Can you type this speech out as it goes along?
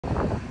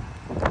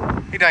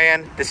Hey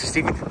Diane, this is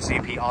Stephen from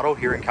CP Auto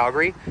here in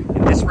Calgary,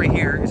 and this right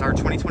here is our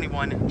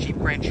 2021 Jeep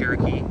Grand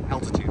Cherokee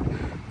Altitude.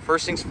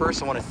 First things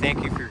first, I want to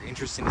thank you for your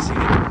interest in this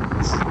unit.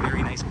 This is a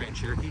very nice Grand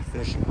Cherokee,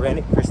 finished in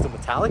granite crystal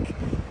metallic.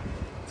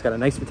 It's got a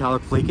nice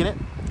metallic flake in it.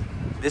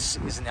 This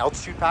is an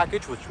altitude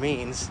package, which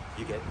means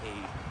you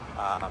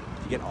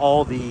get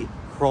all the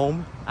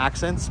chrome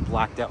accents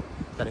blacked out.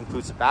 That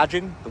includes the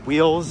badging, the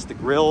wheels, the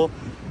grille,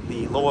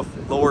 the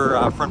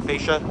lower front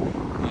fascia,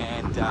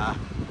 and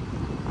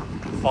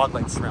fog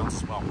light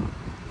surrounds as well.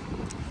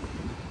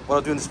 What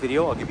I'll do in this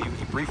video, I'll give you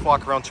a brief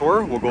walk around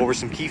tour. We'll go over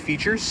some key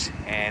features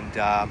and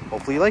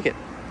hopefully you like it.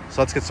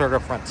 So let's get started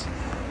up front.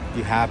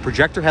 You have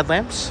projector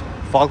headlamps,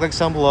 fog lights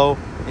down below,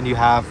 and you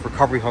have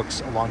recovery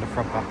hooks along the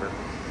front bumper.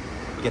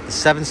 You get the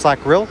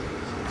 7-slat grille,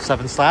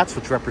 7 slats,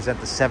 which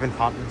represent the 7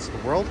 continents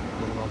of the world,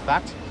 a little known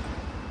fact.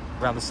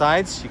 Around the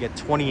sides, you get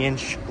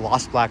 20-inch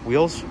gloss black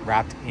wheels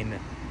wrapped in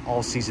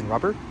all-season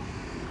rubber.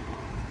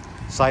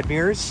 Side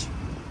mirrors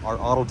are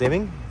auto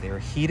dimming, they are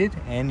heated,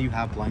 and you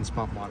have blind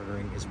spot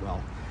monitoring as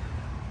well.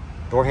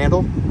 Door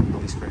handle,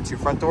 at least for the 2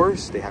 front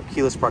doors, they have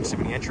keyless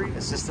proximity entry,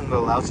 a system that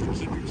allows you to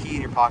keep your key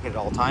in your pocket at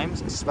all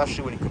times,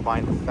 especially when you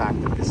combine the fact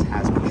that this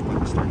has push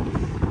button start.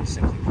 You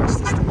simply press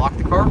this to lock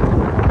the car,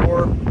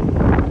 or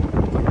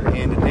put your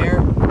hand in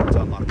there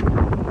to unlock the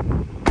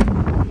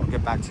car. We'll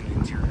get back to the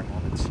interior in a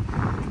moment.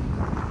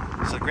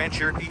 So the Grand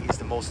Cherokee is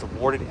the most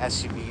awarded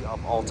SUV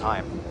of all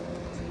time.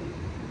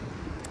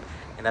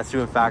 And that's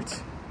due in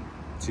fact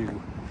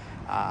to,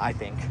 I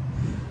think,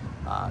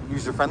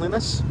 user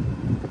friendliness,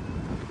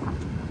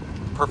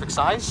 perfect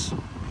size,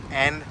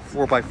 and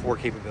 4x4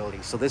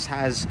 capability. So this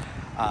has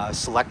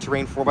select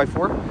terrain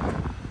 4x4,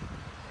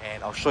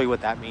 and I'll show you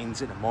what that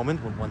means in a moment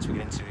once we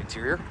get into the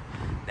interior.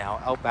 Now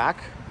out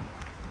back,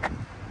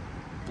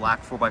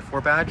 black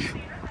 4x4 badge,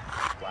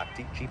 black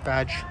Jeep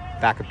badge,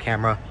 backup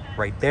camera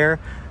right there,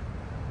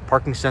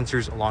 parking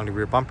sensors along the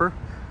rear bumper,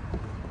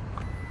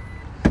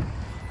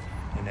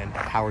 and then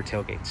power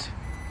tailgates.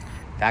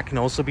 That can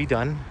also be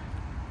done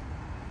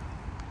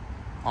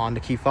on the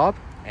key fob,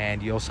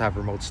 and you also have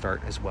remote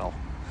start as well.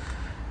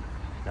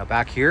 Now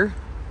back here,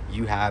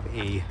 you have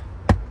a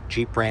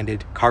Jeep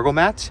branded cargo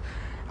mat,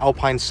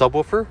 Alpine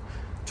subwoofer,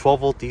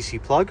 12-volt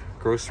DC plug,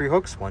 grocery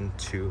hooks, 1,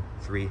 2,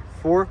 3,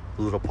 4,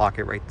 a little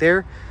pocket right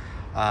there,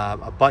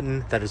 a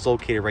button that is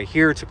located right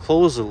here to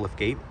close the lift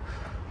gate,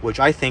 which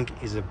I think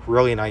is a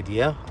brilliant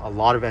idea. A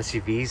lot of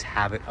SUVs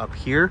have it up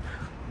here,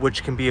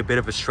 which can be a bit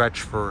of a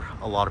stretch for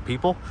a lot of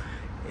people.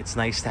 It's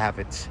nice to have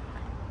it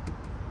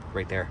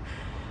right there,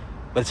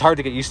 but it's hard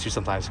to get used to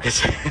sometimes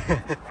because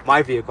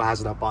my vehicle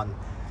has it up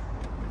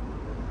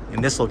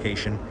in this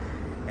location,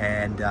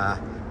 and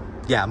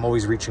yeah, I'm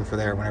always reaching for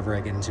there whenever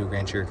I get into a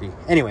Grand Cherokee.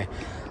 Anyway,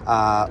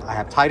 I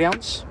have tie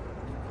downs,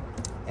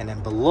 and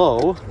then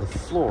below the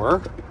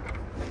floor,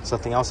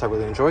 something else I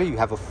really enjoy, you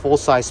have a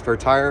full-size spare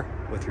tire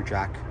with your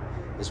jack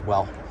as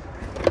well.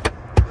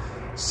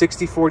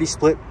 60-40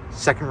 split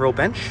second row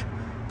bench.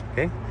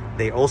 Okay,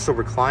 they also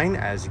recline,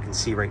 as you can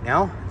see right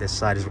now. This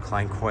side is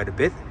reclined quite a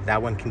bit.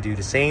 That one can do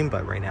the same,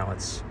 but right now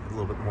it's a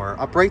little bit more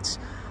upright.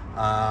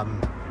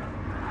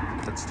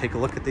 Let's take a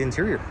look at the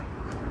interior.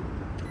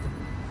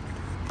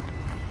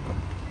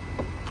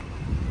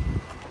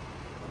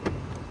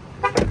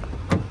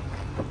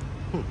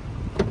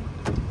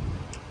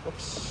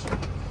 Oops.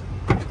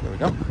 There we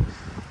go.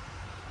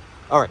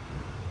 All right,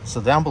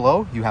 so down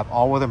below you have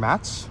all-weather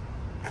mats.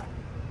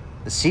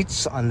 The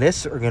seats on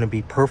this are going to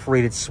be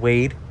perforated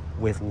suede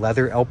with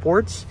leather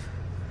outboards.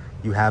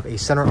 You have a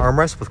center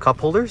armrest with cup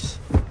holders.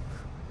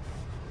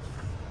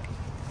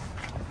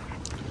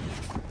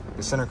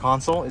 The center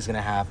console is going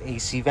to have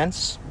AC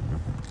vents,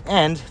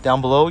 and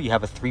down below you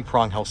have a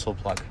 3-prong household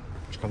plug,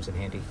 which comes in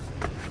handy.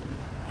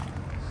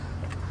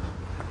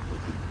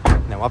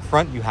 Now up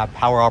front you have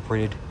power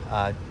operated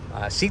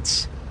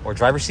seats, or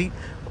driver's seat,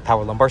 with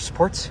power lumbar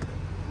supports,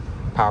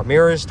 power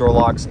mirrors, door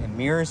locks, and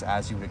mirrors,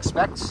 as you would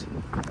expect.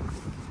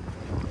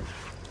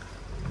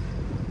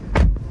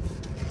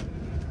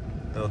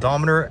 The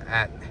odometer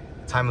at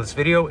the time of this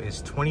video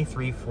is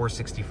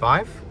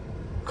 23,465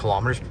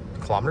 kilometers.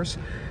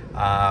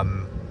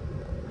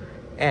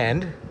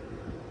 And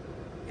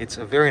it's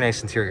a very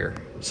nice interior.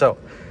 So,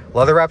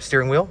 leather wrapped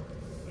steering wheel.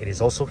 It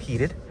is also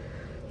heated.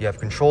 You have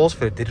controls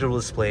for the digital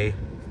display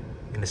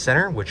in the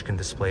center, which can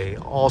display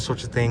all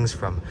sorts of things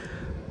from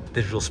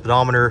digital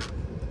speedometer,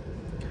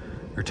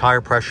 your tire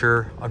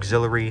pressure,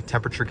 auxiliary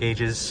temperature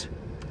gauges,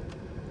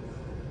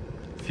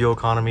 fuel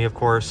economy, of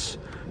course,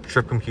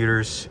 trip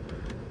computers,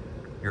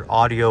 your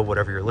audio,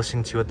 whatever you're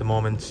listening to at the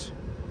moment,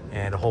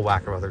 and a whole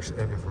whack of other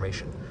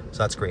information. So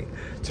that's great.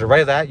 To the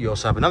right of that, you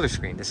also have another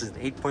screen. This is an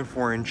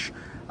 8.4-inch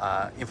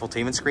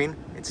infotainment screen.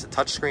 It's a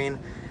touch screen.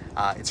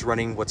 It's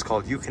running what's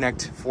called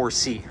Uconnect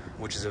 4C,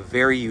 which is a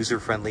very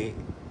user-friendly,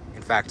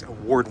 in fact,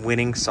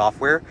 award-winning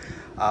software.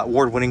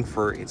 Award-winning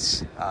for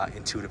its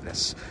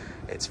intuitiveness.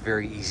 It's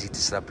very easy to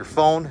set up your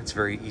phone. It's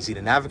very easy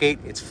to navigate.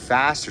 It's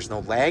fast. There's no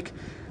lag.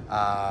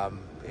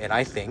 And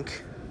I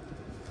think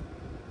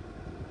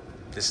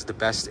this is the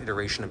best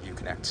iteration of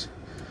Uconnect.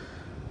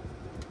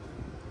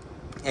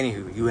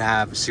 Anywho, you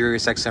have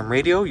Sirius XM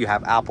radio, you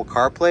have Apple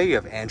CarPlay, you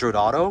have Android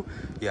Auto,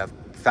 you have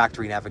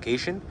factory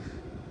navigation.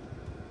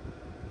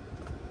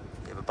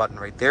 You have a button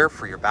right there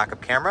for your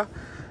backup camera.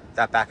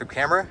 That backup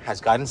camera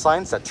has guidance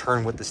lines that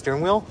turn with the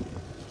steering wheel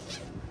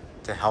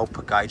to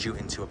help guide you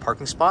into a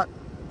parking spot.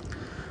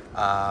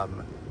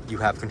 You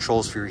have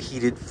controls for your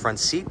heated front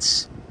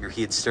seats, your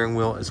heated steering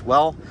wheel as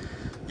well.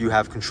 You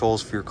have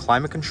controls for your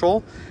climate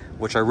control,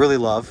 which I really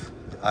love.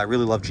 I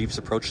really love Jeep's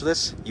approach to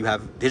this. You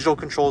have digital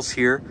controls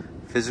here,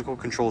 physical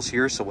controls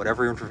here, so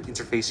whatever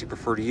interface you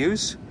prefer to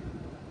use.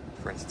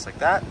 For instance, like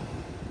that.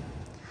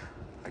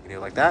 I can do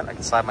it like that. I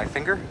can slide my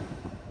finger.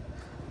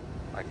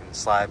 I can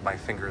slide my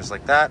fingers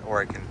like that, or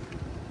I can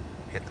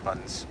hit the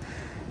buttons.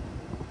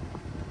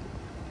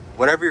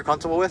 Whatever you're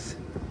comfortable with,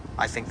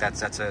 I think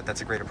that's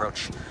a great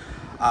approach.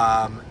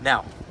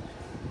 Now,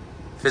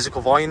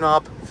 physical volume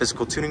knob,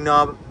 physical tuning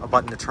knob, a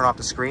button to turn off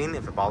the screen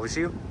if it bothers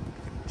you.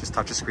 Just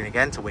touch the screen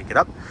again to wake it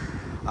up.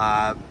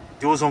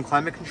 Dual zone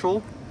climate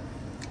control,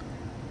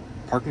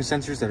 parking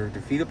sensors that are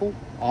defeatable,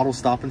 auto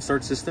stop and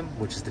start system,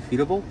 which is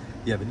defeatable.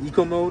 You have an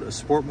eco mode, a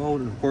sport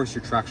mode, and of course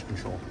your traction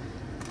control.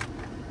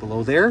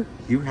 Below there,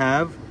 you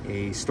have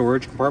a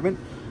storage compartment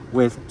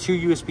with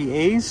 2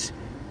 USB-As,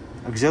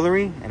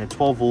 auxiliary, and a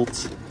 12-volt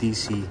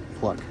DC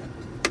plug.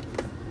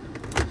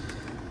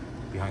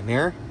 Behind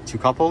there, 2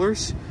 cup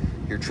holders,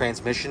 your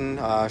transmission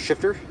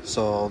shifter.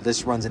 So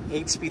this runs an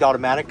 8-speed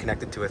automatic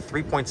connected to a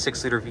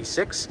 3.6-liter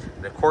V6,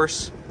 and of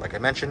course, like I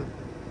mentioned,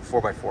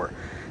 4x4.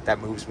 That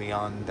moves me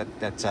on.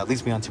 That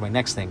leads me on to my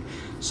next thing.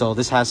 So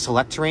this has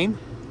select terrain,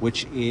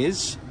 which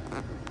is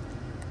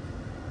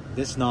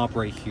this knob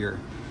right here.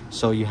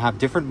 So you have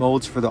different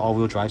modes for the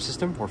all-wheel drive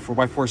system or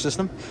 4x4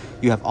 system.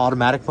 You have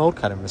automatic mode,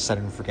 kind of a set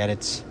it and forget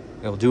it.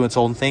 It will do its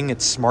own thing.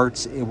 It's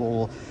smart. It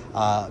will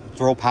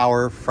throw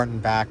power front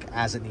and back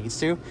as it needs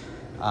to,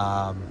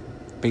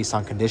 based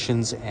on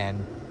conditions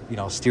and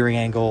steering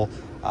angle,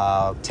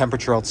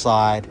 temperature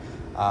outside,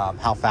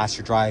 how fast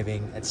you're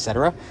driving,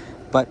 etc.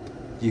 But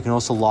you can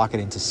also lock it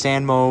into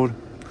sand mode,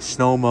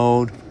 snow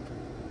mode,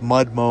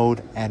 mud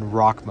mode, and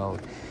rock mode.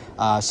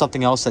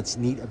 Something else that's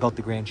neat about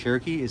the Grand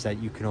Cherokee is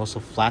that you can also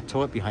flat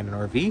tow it behind an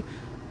RV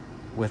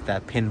with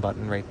that pin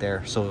button right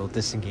there, so it'll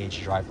disengage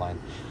the driveline.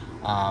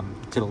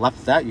 To the left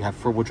of that, you have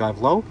four-wheel drive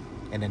low,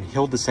 and then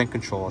hill descent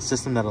control, a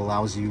system that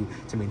allows you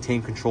to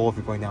maintain control if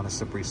you're going down a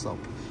slippery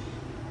slope.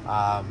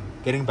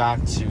 Getting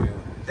back to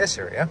this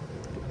area,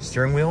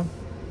 steering wheel,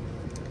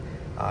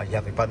 you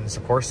have the buttons,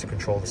 of course, to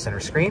control the center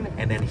screen,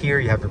 and then here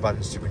you have your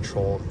buttons to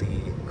control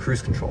the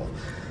cruise control.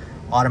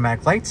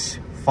 Automatic lights,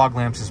 fog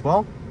lamps as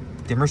well,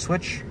 dimmer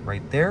switch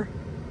right there,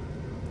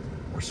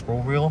 or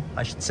scroll wheel,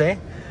 I should say.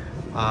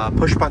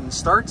 Push button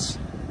starts,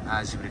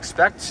 as you would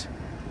expect.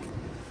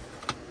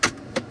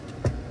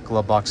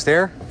 Glove box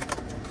there,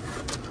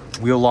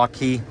 wheel lock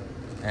key,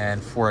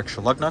 and 4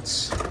 extra lug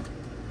nuts.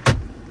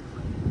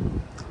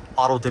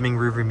 Auto dimming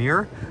rearview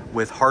mirror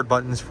with hard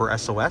buttons for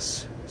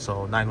SOS,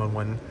 so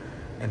 911,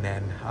 and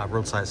then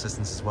roadside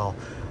assistance as well.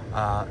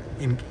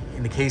 In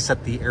the case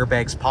that the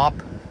airbags pop,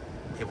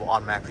 it will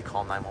automatically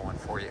call 911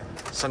 for you.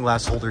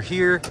 Sunglass holder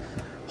here,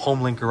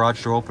 HomeLink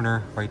garage door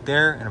opener right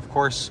there, and of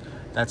course,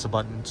 that's a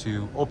button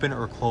to open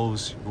or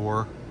close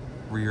your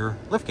rear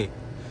liftgate.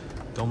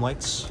 Dome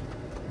lights.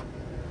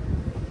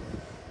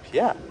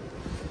 Yeah.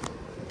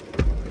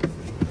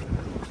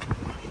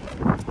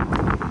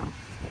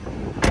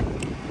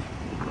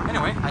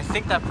 Anyway, I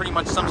think that pretty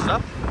much sums it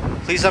up.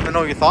 Please let me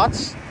know your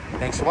thoughts.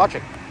 Thanks for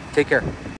watching. Take care.